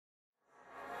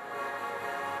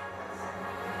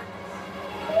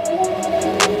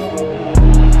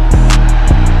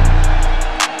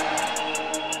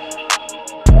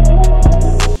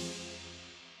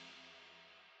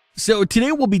So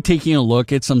today we'll be taking a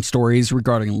look at some stories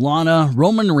regarding Lana,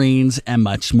 Roman Reigns, and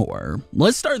much more.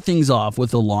 Let's start things off with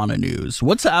the Lana news.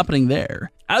 What's happening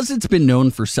there? As it's been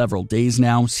known for several days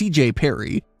now, CJ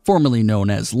Perry, formerly known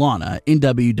as Lana in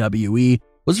WWE,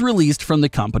 was released from the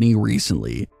company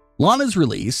recently. Lana's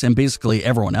release, and basically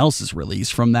everyone else's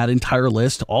release from that entire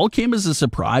list, all came as a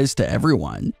surprise to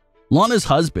everyone. Lana's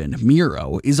husband,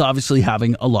 Miro, is obviously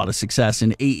having a lot of success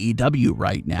in AEW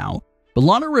right now, but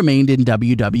Lana remained in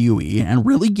WWE and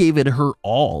really gave it her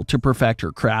all to perfect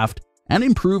her craft and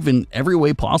improve in every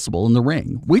way possible in the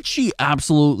ring, which she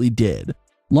absolutely did.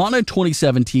 Lana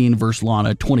 2017 versus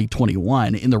Lana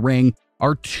 2021 in the ring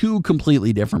are two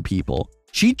completely different people.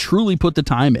 She truly put the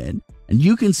time in, and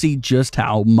you can see just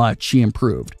how much she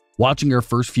improved watching her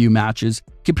first few matches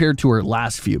compared to her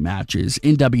last few matches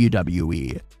in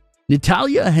WWE.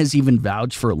 Natalya has even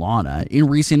vouched for Lana in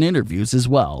recent interviews as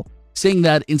well, saying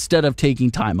that instead of taking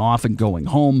time off and going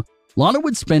home, Lana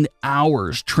would spend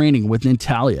hours training with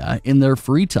Natalya in their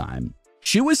free time.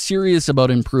 She was serious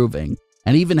about improving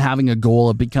and even having a goal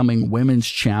of becoming women's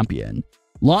champion.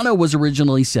 Lana was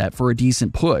originally set for a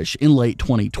decent push in late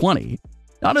 2020.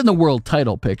 Not in the world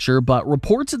title picture, but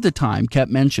reports at the time kept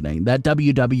mentioning that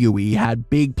WWE had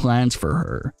big plans for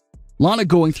her. Lana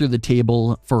going through the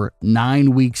table for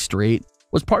 9 weeks straight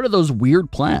was part of those weird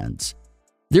plans.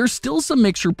 There's still some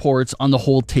mixed reports on the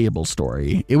whole table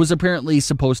story. It was apparently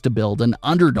supposed to build an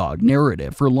underdog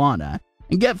narrative for Lana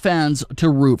and get fans to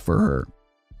root for her.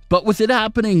 But with it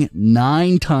happening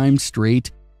 9 times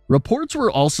straight, reports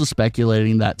were also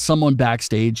speculating that someone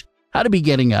backstage had to be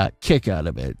getting a kick out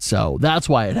of it, so that's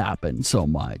why it happened so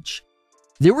much.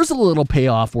 There was a little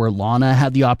payoff where Lana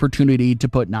had the opportunity to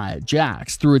put Nia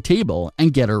Jax through a table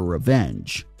and get her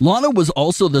revenge. Lana was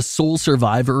also the sole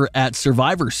survivor at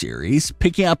Survivor Series,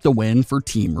 picking up the win for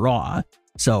Team Raw,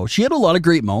 so she had a lot of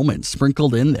great moments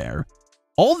sprinkled in there.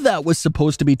 All of that was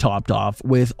supposed to be topped off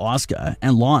with Asuka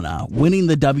and Lana winning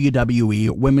the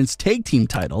WWE Women's Tag Team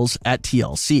titles at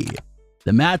TLC.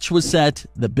 The match was set,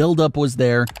 the build-up was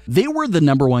there, they were the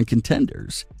 #1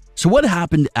 contenders. So what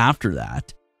happened after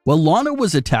that? Well, Lana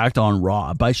was attacked on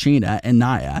Raw by Shayna and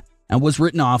Nia and was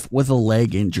written off with a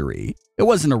leg injury. It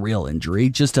wasn't a real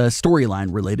injury, just a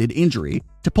storyline-related injury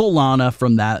to pull Lana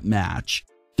from that match.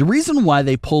 The reason why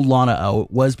they pulled Lana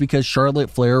out was because Charlotte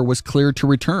Flair was cleared to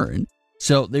return,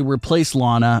 so they replaced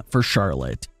Lana for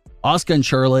Charlotte. Asuka and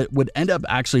Charlotte would end up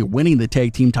actually winning the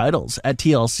tag team titles at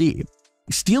TLC,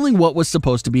 stealing what was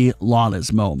supposed to be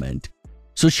Lana's moment.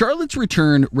 So Charlotte's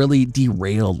return really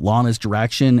derailed Lana's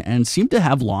direction and seemed to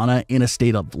have Lana in a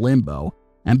state of limbo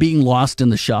and being lost in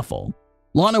the shuffle.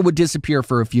 Lana would disappear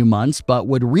for a few months but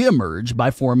would reemerge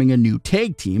by forming a new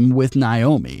tag team with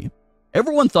Naomi.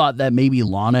 Everyone thought that maybe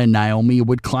Lana and Naomi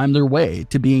would climb their way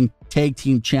to being tag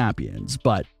team champions,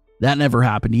 but that never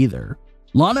happened either.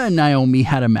 Lana and Naomi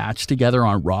had a match together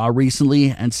on Raw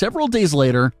recently, and several days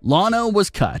later, Lana was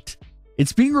cut.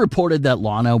 It's being reported that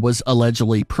Lana was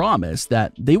allegedly promised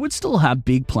that they would still have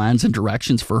big plans and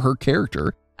directions for her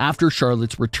character after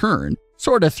Charlotte's return,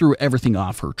 sort of threw everything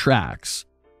off her tracks.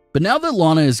 But now that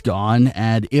Lana is gone,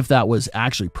 and if that was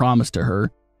actually promised to her,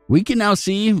 we can now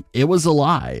see it was a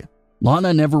lie.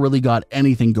 Lana never really got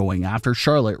anything going after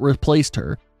Charlotte replaced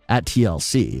her at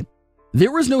TLC.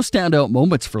 There was no standout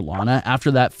moments for Lana after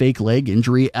that fake leg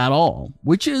injury at all,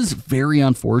 which is very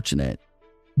unfortunate.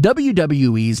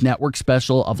 WWE's network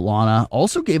special of Lana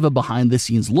also gave a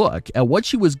behind-the-scenes look at what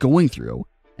she was going through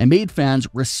and made fans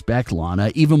respect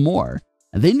Lana even more,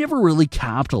 and they never really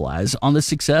capitalized on the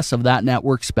success of that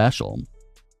network special.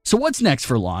 So what's next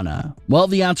for Lana? Well,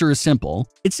 the answer is simple.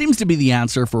 It seems to be the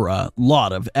answer for a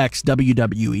lot of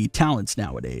ex-WWE talents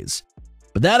nowadays.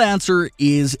 But that answer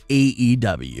is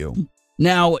AEW.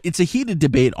 Now, it's a heated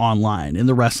debate online in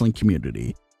the wrestling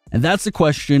community. And that's the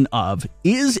question of,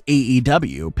 is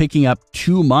AEW picking up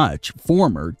too much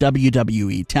former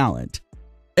WWE talent?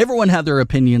 Everyone had their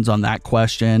opinions on that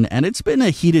question, and it's been a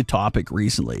heated topic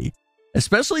recently,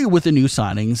 especially with the new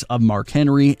signings of Mark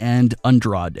Henry and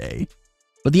Andrade.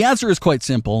 But the answer is quite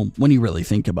simple when you really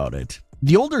think about it.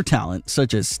 The older talent,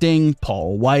 such as Sting,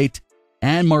 Paul White,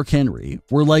 and Mark Henry,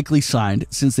 were likely signed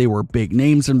since they were big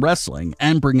names in wrestling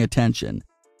and bring attention.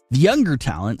 The younger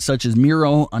talent, such as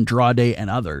Miro, Andrade, and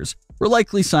others, were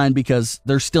likely signed because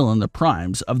they're still in the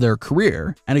primes of their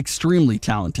career and extremely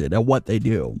talented at what they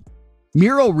do.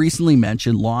 Miro recently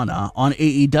mentioned Lana on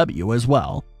AEW as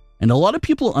well, and a lot of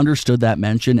people understood that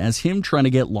mention as him trying to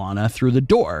get Lana through the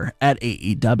door at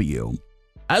AEW.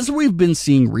 As we've been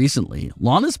seeing recently,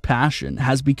 Lana's passion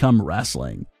has become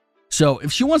wrestling. So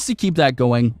if she wants to keep that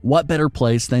going, what better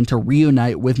place than to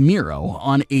reunite with Miro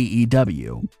on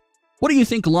AEW? What do you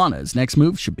think Lana's next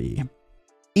move should be?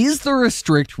 Is there a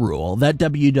strict rule that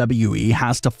WWE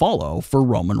has to follow for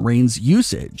Roman Reigns'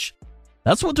 usage?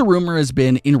 That's what the rumor has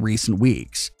been in recent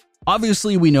weeks.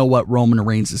 Obviously, we know what Roman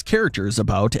Reigns' character is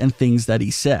about and things that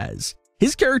he says.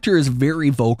 His character is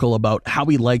very vocal about how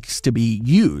he likes to be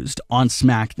used on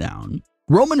SmackDown.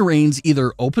 Roman Reigns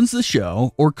either opens the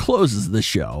show or closes the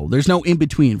show. There's no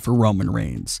in-between for Roman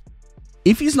Reigns.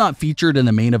 If he's not featured in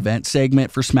the main event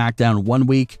segment for SmackDown one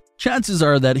week, chances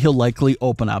are that he'll likely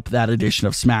open up that edition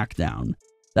of SmackDown.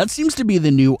 That seems to be the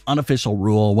new unofficial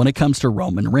rule when it comes to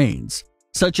Roman Reigns,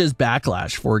 such as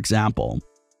Backlash, for example.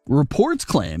 Reports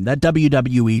claim that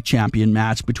WWE Champion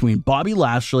match between Bobby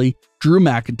Lashley, Drew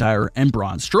McIntyre, and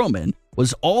Braun Strowman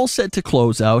was all set to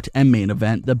close out and main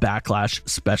event the Backlash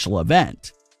special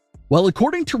event. Well,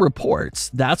 according to reports,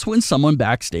 that's when someone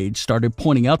backstage started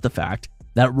pointing out the fact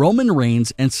that Roman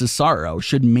Reigns and Cesaro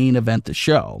should main event the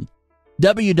show.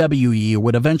 WWE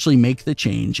would eventually make the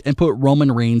change and put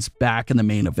Roman Reigns back in the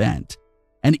main event.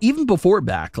 And even before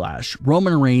Backlash,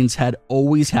 Roman Reigns had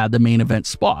always had the main event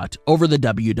spot over the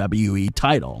WWE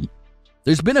title.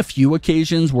 There's been a few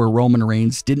occasions where Roman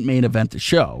Reigns didn't main event the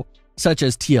show, such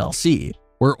as TLC,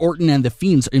 where Orton and The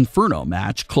Fiend's Inferno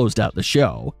match closed out the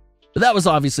show. But that was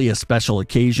obviously a special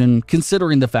occasion,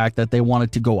 considering the fact that they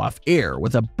wanted to go off air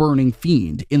with a burning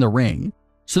Fiend in the ring.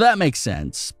 So that makes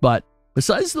sense, but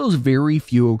besides those very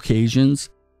few occasions,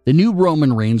 the new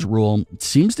Roman Reigns rule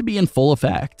seems to be in full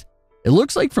effect. It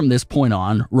looks like from this point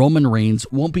on, Roman Reigns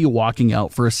won't be walking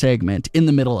out for a segment in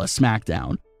the middle of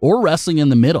SmackDown or wrestling in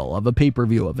the middle of a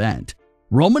pay-per-view event.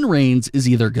 Roman Reigns is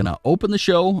either gonna open the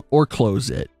show or close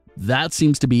it. That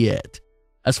seems to be it.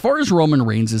 As far as Roman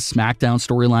Reigns' SmackDown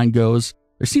storyline goes,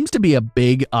 there seems to be a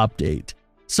big update.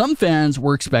 Some fans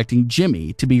were expecting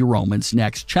Jimmy to be Roman's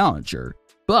next challenger,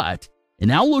 but it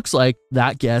now looks like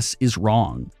that guess is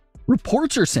wrong.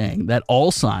 Reports are saying that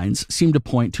all signs seem to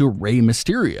point to Rey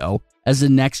Mysterio as the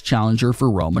next challenger for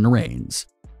Roman Reigns.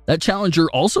 That challenger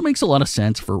also makes a lot of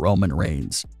sense for Roman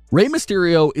Reigns. Rey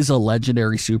Mysterio is a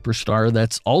legendary superstar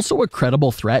that's also a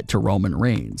credible threat to Roman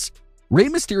Reigns. Rey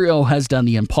Mysterio has done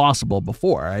the impossible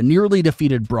before and nearly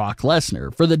defeated Brock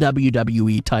Lesnar for the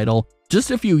WWE title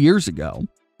just a few years ago.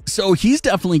 So he's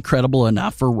definitely credible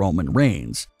enough for Roman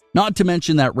Reigns. Not to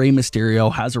mention that Rey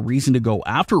Mysterio has a reason to go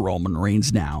after Roman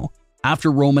Reigns now,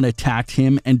 after Roman attacked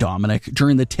him and Dominic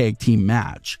during the tag team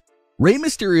match. Rey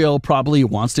Mysterio probably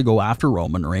wants to go after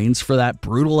Roman Reigns for that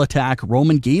brutal attack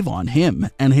Roman gave on him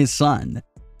and his son.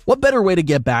 What better way to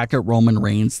get back at Roman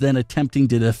Reigns than attempting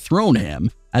to dethrone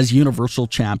him as Universal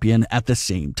Champion at the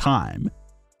same time?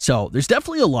 So there's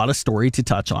definitely a lot of story to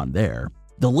touch on there.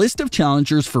 The list of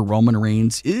challengers for Roman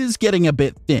Reigns is getting a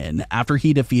bit thin after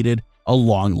he defeated a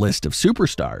long list of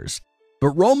superstars, but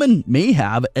Roman may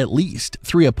have at least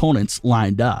 3 opponents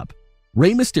lined up.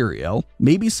 Rey Mysterio,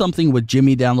 maybe something with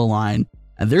Jimmy down the line,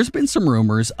 and there's been some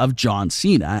rumors of John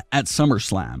Cena at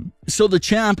SummerSlam. So the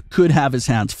champ could have his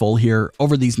hands full here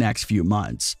over these next few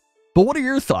months. But what are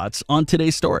your thoughts on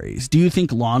today's stories? Do you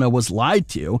think Lana was lied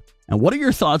to? And what are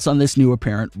your thoughts on this new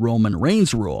apparent Roman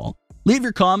Reigns rule? Leave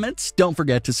your comments, don't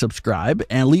forget to subscribe,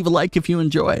 and leave a like if you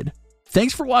enjoyed.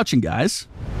 Thanks for watching, guys.